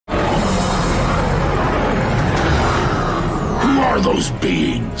those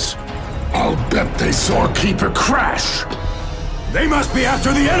beings? I'll bet they saw Keeper crash. They must be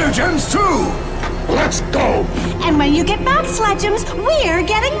after the Energems too! Let's go! And when you get back, Sledgems, we're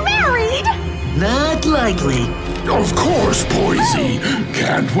getting married! Not likely. Of course, Poisey.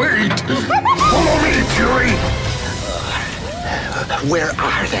 Can't wait. Follow me, Fury. Where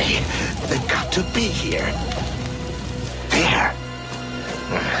are they? They've got to be here. There.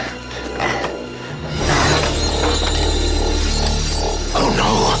 Oh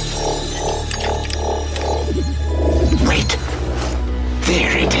no. Wait.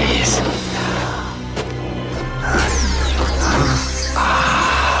 There it is.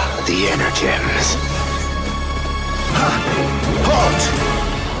 The Energems. Halt!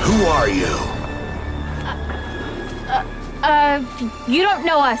 Who are you? You don't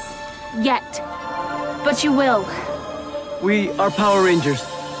know us yet, but you will. We are Power Rangers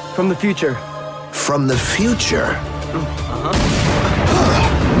from the future. From the future?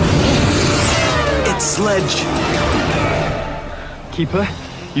 It's Sledge. Keeper,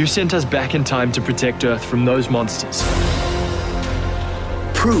 you sent us back in time to protect Earth from those monsters.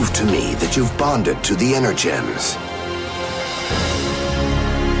 Prove to me that you've bonded to the Energems.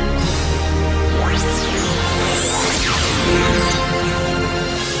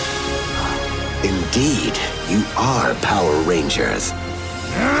 Indeed, you are Power Rangers.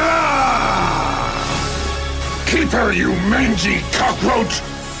 Keeper, you mangy cockroach!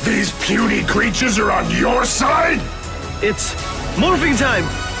 These puny creatures are on your side? It's morphing time!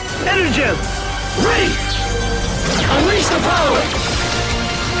 Energem! Ready! Unleash the power!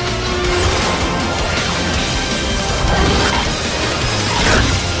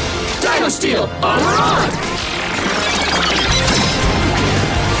 Dino Steel, on!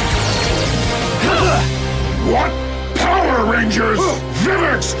 What? Power Rangers!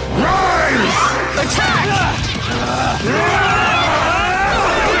 Vivix, rise! Attack!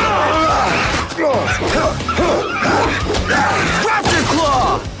 Raptor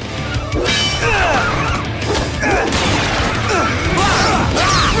Claw!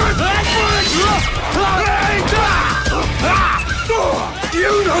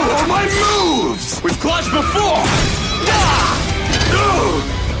 You know all my moves! We've clashed before!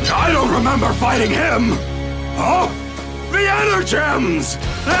 I don't remember fighting him! Oh! The Energems!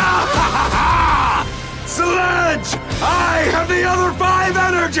 Sledge! I have the other 5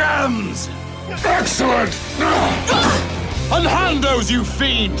 Energems! Excellent! Unhand those, you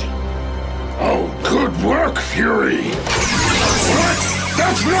fiend! Oh, good work, Fury! What?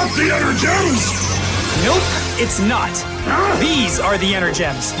 That's not the Energems! Nope, it's not. Huh? These are the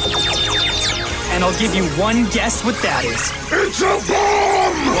Energems. And I'll give you one guess what that is. It's a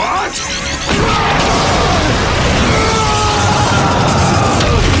bomb! What?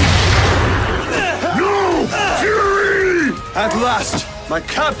 No! Fury! At last, my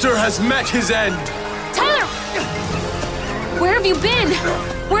captor has met his end. Tyler! Where have you been?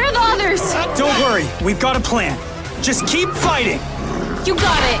 Where are the others? Don't worry, we've got a plan. Just keep fighting. You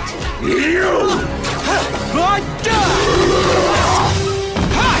got it. You!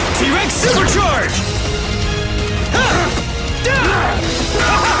 T-Rex Supercharge!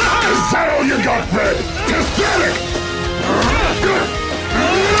 Is that all you got, Red? Pathetic!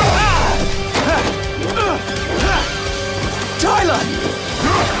 Tyler!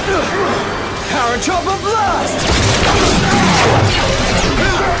 Paratrooper Blast!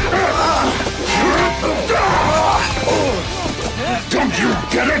 Don't you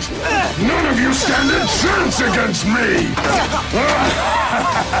get it? None of you stand a chance against me!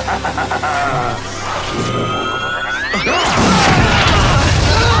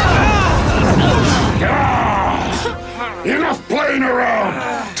 Enough playing around!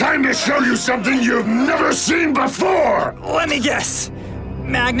 Time to show you something you've never seen before! Let me guess.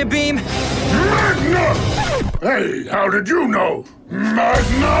 Magna Beam? Magna! Hey, how did you know?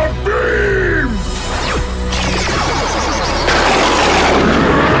 Magna Beam!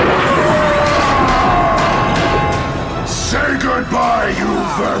 Say goodbye, you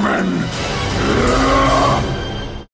vermin!